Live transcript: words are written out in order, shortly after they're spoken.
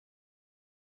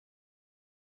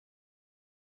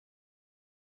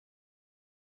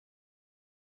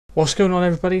What's going on,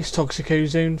 everybody? It's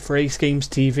ToxicOzone for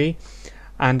AceGamesTV,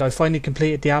 and I finally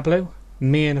completed Diablo.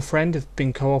 Me and a friend have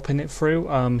been co-oping it through.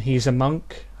 He's a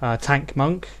monk, tank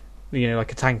monk,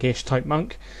 like a tankish type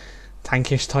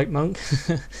monk.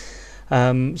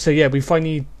 So yeah, we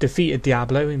finally defeated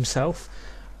Diablo himself.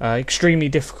 Extremely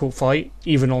difficult fight,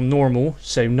 even on normal.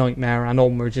 So nightmare and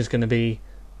onwards is going to be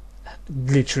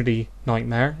literally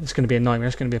nightmare. It's going to be a nightmare.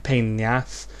 It's going to be a pain in the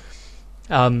ass.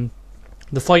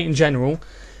 The fight in general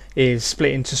is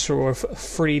split into sort of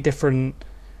three different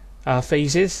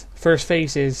phases. First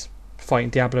phase is fighting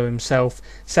Diablo himself.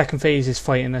 Second phase is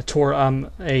fighting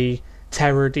a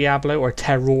terror Diablo, or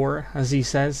terror as he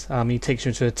says. He takes you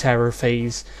into a terror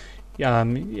phase.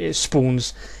 It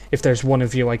spawns, if there's one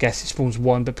of you, I guess it spawns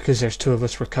one, but because there's two of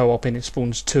us, we're co-oping, it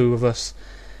spawns two of us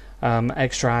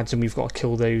extra adds, and we've got to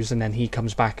kill those, and then he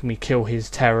comes back and we kill his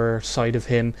terror side of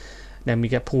him. Then we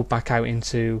get pulled back out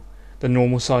into the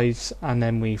normal sides, and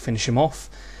then we finish him off.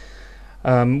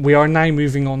 We are now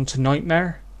moving on to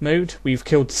nightmare mode. We've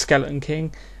killed the Skeleton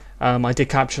King. I did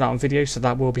capture that on video, so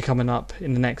that will be coming up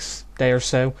in the next day or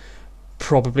so,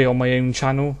 probably on my own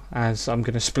channel, as I'm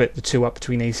going to split the two up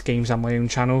between Ace Games and my own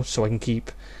channel, so I can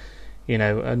keep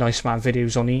a nice amount of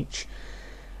videos on each.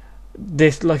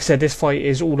 This, like I said, this fight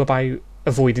is all about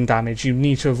avoiding damage. You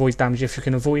need to avoid damage. If you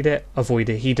can avoid it, avoid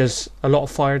it. He does a lot of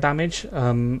fire damage,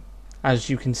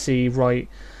 as you can see right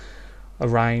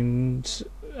around,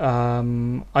 I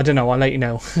don't know, I'll let you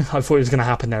know. I thought it was going to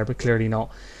happen there, but clearly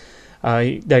not. There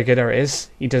you go, there it is.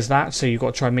 He does that, so you've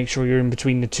got to try and make sure you're in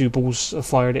between the two balls of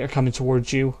fire that are coming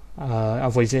towards you,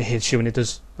 otherwise it hits you and it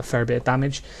does a fair bit of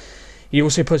damage. He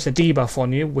also puts a debuff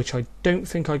on you, which I don't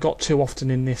think I got too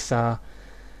often in this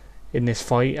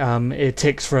fight. It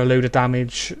ticks for a load of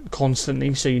damage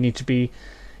constantly, so you need to be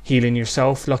healing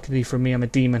yourself. Luckily for me, I'm a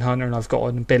demon hunter and I've got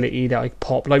an ability that I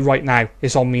pop, like right now,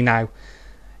 it's on me now.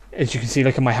 As you can see,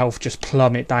 look at my health just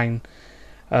plummet down.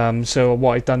 So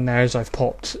what I've done there is I've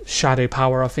popped Shadow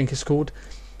Power, I think it's called.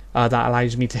 That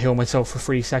allows me to heal myself for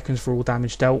 3 seconds for all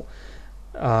damage dealt.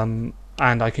 And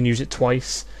I can use it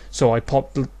twice. So I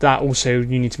popped that also.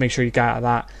 You need to make sure you get out of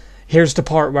that. Here's the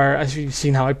part where, as you've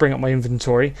seen how I bring up my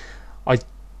inventory, I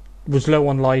was low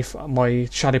on life, my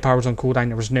Shadow Power was on cooldown,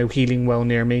 there was no healing well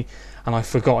near me, and I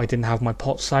forgot I didn't have my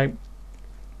pots out.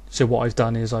 So what I've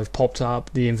done is I've popped up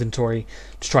the inventory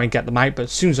to try and get them out, but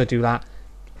as soon as I do that,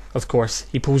 of course,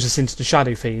 he pulls us into the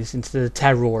shadow phase, into the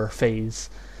terror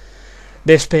phase.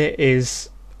 This bit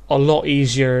is a lot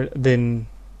easier than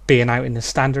being out in the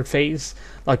standard phase.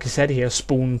 Like I said, he'll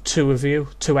spawn two of you,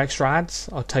 2 extra adds.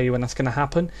 I'll tell you when that's going to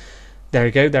happen. There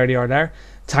you go, there they are there.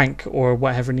 Tank or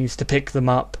whatever needs to pick them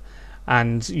up,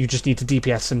 and you just need to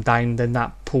DPS them down. Then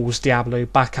that pulls Diablo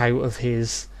back out of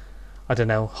his, I don't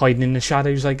know, hiding in the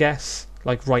shadows, I guess.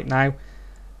 Like right now,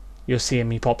 you'll see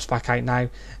him, he pops back out now. And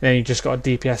then you just got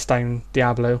to DPS down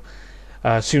Diablo.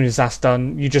 As soon as that's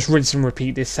done, you just rinse and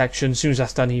repeat this section. As soon as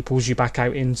that's done, he pulls you back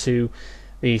out into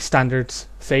the standard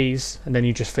phase, and then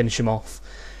you just finish him off.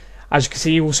 As you can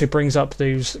see, he also brings up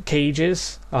those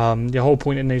cages. The whole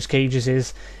point in those cages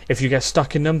is, if you get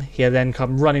stuck in them, he'll then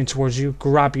come running towards you,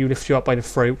 grab you, lift you up by the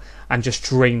throat, and just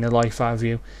drain the life out of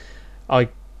you. I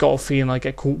got a feeling I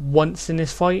get caught once in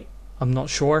this fight. I'm not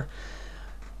sure.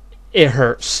 It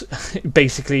hurts.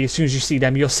 Basically, as soon as you see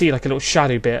them, you'll see like a little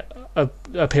shadow bit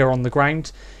appear on the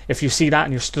ground. If you see that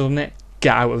and you're still in it,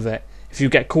 get out of it. If you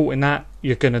get caught in that,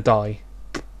 you're going to die.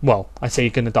 Well, I say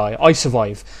you're going to die. I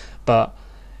survive, but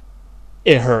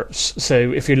it hurts.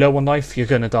 So if you're low on life, you're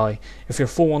going to die. If you're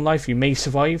full on life, you may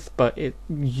survive, but if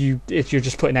you're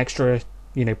just putting extra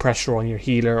pressure on your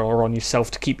healer or on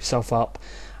yourself to keep yourself up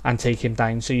and take him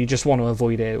down. So you just want to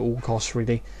avoid it at all costs,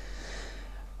 really.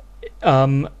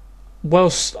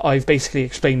 Whilst I've basically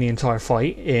explained the entire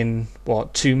fight in,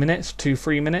 3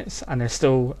 minutes, and there's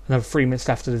still another 3 minutes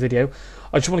left of the video,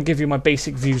 I just want to give you my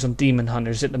basic views on Demon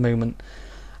Hunters at the moment,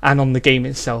 and on the game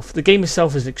itself. The game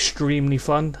itself is extremely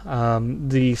fun.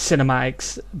 The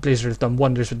cinematics, Blizzard have done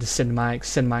wonders with the cinematics.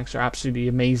 Cinematics are absolutely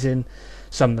amazing.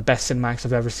 Some of the best cinematics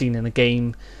I've ever seen in a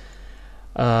game.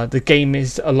 The game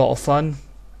is a lot of fun.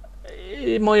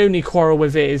 My only quarrel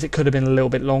with it is it could have been a little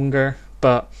bit longer,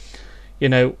 but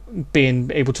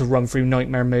being able to run through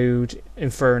Nightmare mode,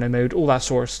 Inferno mode, all that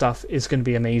sort of stuff is going to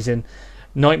be amazing.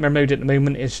 Nightmare mode at the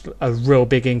moment is a real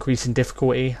big increase in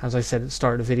difficulty. As I said at the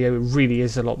start of the video, it really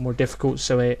is a lot more difficult.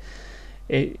 So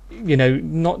you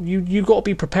got to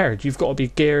be prepared. You've got to be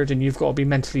geared, and you've got to be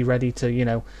mentally ready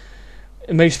to,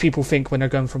 Most people think when they're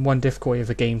going from one difficulty of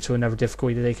a game to another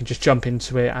difficulty that they can just jump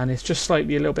into it, and it's just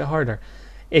slightly a little bit harder.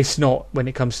 It's not when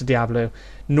it comes to Diablo.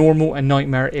 Normal and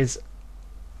Nightmare is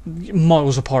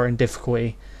miles apart in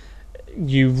difficulty.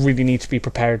 you really need to be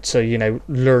prepared to, you know,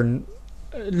 learn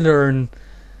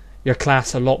your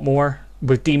class a lot more.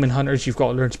 With demon hunters, you've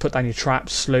got to learn to put down your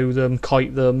traps, slow them,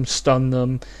 kite them, stun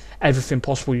them, everything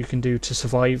possible you can do to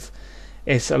survive.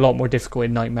 It's a lot more difficult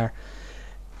in Nightmare.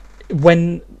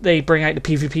 When they bring out the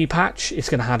PvP patch, it's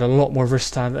going to add a lot more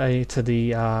versatility to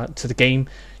the game.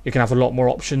 You can have a lot more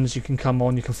options. You can come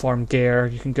on, you can farm gear,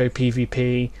 you can go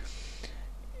PvP.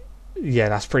 Yeah,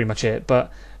 that's pretty much it.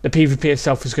 But the PvP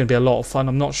itself is going to be a lot of fun.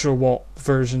 I'm not sure what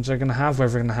versions they're going to have,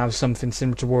 whether they're going to have something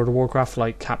similar to World of Warcraft,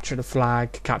 like capture the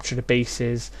flag, capture the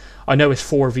bases. I know it's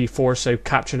 4v4, so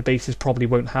capture the bases probably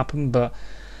won't happen, but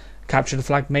capture the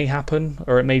flag may happen,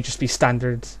 or it may just be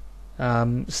standard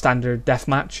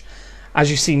deathmatch. As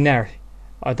you've seen there,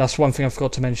 that's one thing I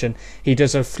forgot to mention. He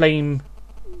does a flame,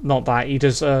 not that, he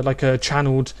does like a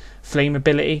channeled flame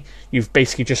ability. You've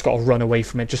basically just got to run away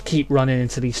from it. Just keep running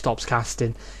until he stops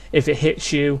casting. If it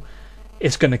hits you,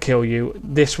 it's going to kill you.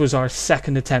 This was our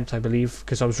second attempt, I believe,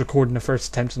 because I was recording the first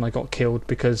attempt and I got killed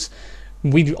because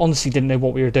we honestly didn't know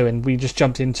what we were doing. We just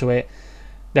jumped into it.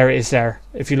 There it is there.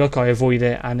 If you look, I avoid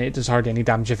it and it does hardly any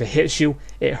damage. If it hits you,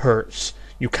 it hurts.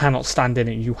 You cannot stand in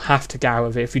it. You have to get out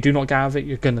of it. If you do not get out of it,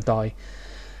 you're going to die.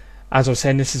 As I was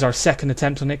saying, this is our second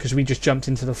attempt on it because we just jumped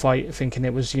into the fight thinking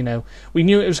it was, you know, we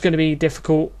knew it was going to be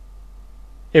difficult.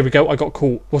 Here we go. I got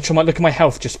caught. Look at my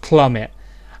health just plummet.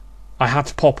 I had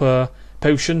to pop a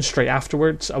potion straight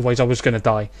afterwards, otherwise I was going to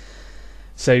die.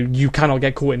 So you cannot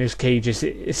get caught in his cages.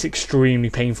 It's extremely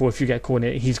painful if you get caught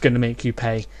in it. He's going to make you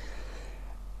pay.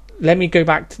 Let me go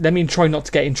back. Let me try not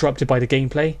to get interrupted by the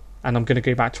gameplay. And I'm going to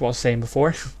go back to what I was saying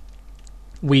before.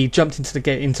 We jumped into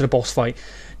the boss fight,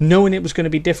 knowing it was going to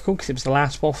be difficult because it was the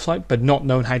last boss fight, but not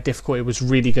knowing how difficult it was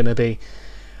really going to be.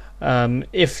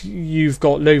 If you've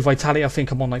got low vitality, I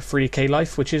think I'm on like 3k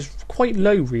life, which is quite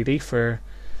low really for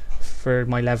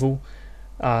my level.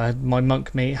 My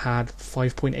monk mate had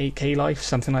 5.8k life,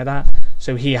 something like that.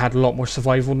 So he had a lot more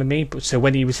survival than me. But so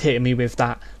when he was hitting me with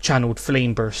that channeled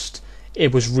flame burst,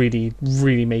 it was really,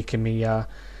 really making me,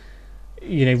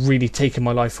 you know, really taking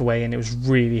my life away, and it was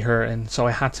really hurting. So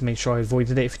I had to make sure I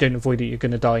avoided it. If you don't avoid it, you're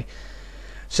going to die.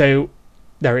 So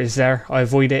there it is there. I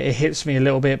avoid it. It hits me a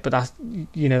little bit, but that's,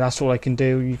 you know, that's all I can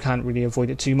do. You can't really avoid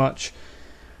it too much.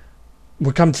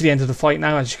 We're coming to the end of the fight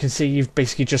now. As you can see, you've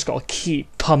basically just got to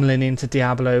keep pummeling into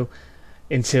Diablo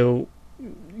until,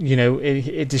 you know,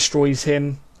 it destroys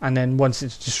him. And then once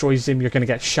it destroys him, you're going to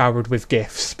get showered with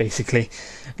gifts, basically.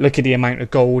 Look at the amount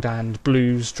of gold and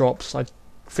blues drops. I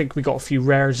think we got a few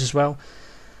rares as well.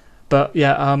 But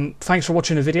yeah, thanks for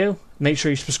watching the video. Make sure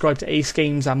you subscribe to Ace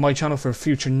Games and my channel for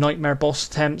future Nightmare boss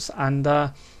attempts. And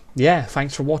yeah,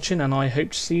 thanks for watching, and I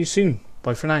hope to see you soon.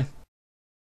 Bye for now.